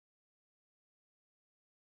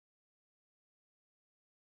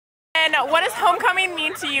And what does homecoming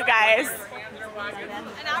mean to you guys? An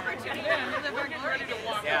opportunity to live our glory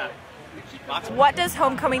days. Yeah. What does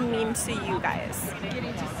homecoming mean to you guys?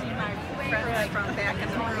 Getting to see my friends from back in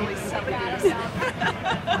the early 70s.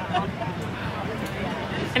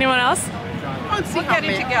 Anyone else? We're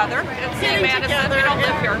getting together and seeing Madison. We don't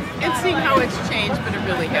live here. And seeing how it's changed, but it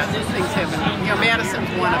really hasn't. Things haven't. You know, Madison's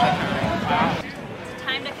one of a kind. It's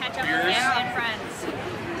time to catch up with family and friends.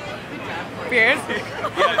 Beers?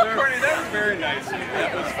 Yeah, Courtney, that was very nice.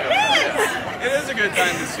 That was fun. It is a good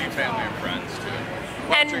time to see family and friends too.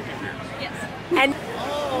 And Drinking beers. Yes. and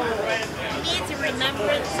Needs a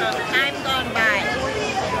remembrance of time gone by.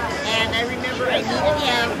 And I remember I needed to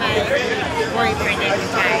have my boyfriend at the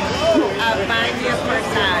time find me a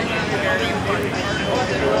corsage. Very important.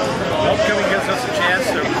 Homecoming gives us a chance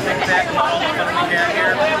to think back on all the fun we had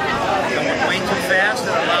here. It went way too fast.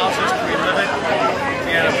 It allows us to relive it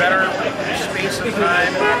in a better space and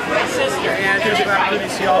time. And just about to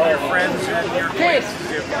see all your friends and your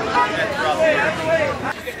acquaintances throughout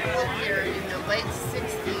the year. In the late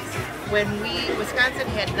 60s, when Wisconsin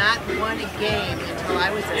had not won a game until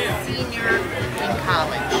I was a senior in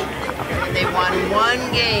college. And they won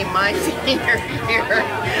one game my senior year.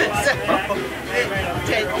 So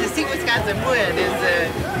to see Wisconsin win is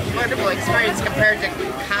a wonderful experience compared to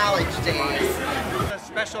college days. It's a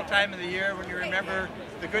special time of the year when you remember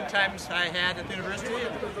the good times I had at the university.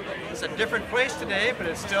 It's a different place today, but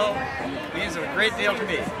it still means a great deal to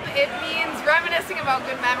me. It means reminiscing about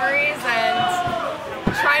good memories and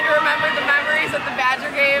trying to remember the memories at the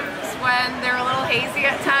Badger games when they're a little hazy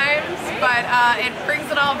at times, but it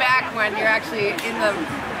brings it all back when you're actually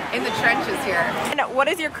in the trenches here. And what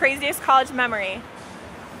is your craziest college memory?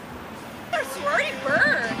 Our sorority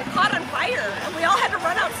burned. It caught on fire, and we all had to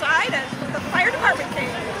run outside, and the fire department came.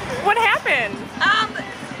 What happened?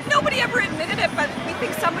 Nobody ever admitted it, but we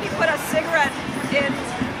think somebody put a cigarette in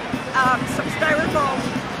some styrofoam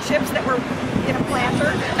chips that were in a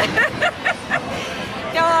planter.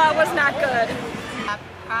 No, it was not good.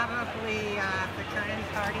 Probably fraternity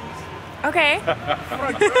parties. Okay.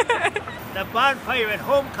 The bonfire at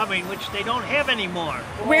homecoming, which they don't have anymore.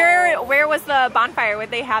 Where was the bonfire?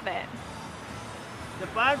 Where'd they have it? The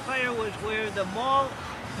bonfire was where the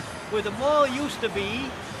mall used to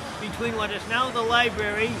be, between what is now the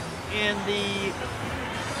library and the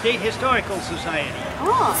State Historical Society.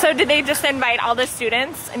 Oh. So did they just invite all the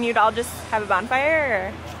students and you'd all just have a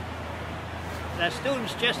bonfire? Or? The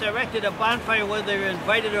students just erected a bonfire whether they're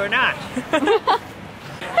invited or not.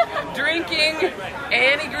 Drinking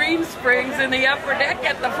Annie Green Springs in the upper deck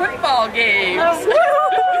at the football games.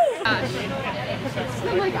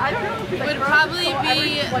 Would probably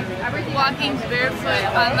be walking barefoot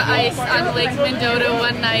on the ice on Lake Mendota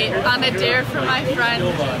one night on a dare from my friend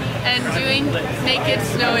and doing naked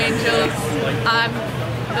snow angels on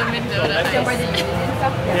the Mendota ice.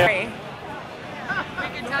 Sorry. We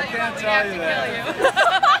can tell you what we have to kill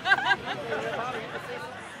you.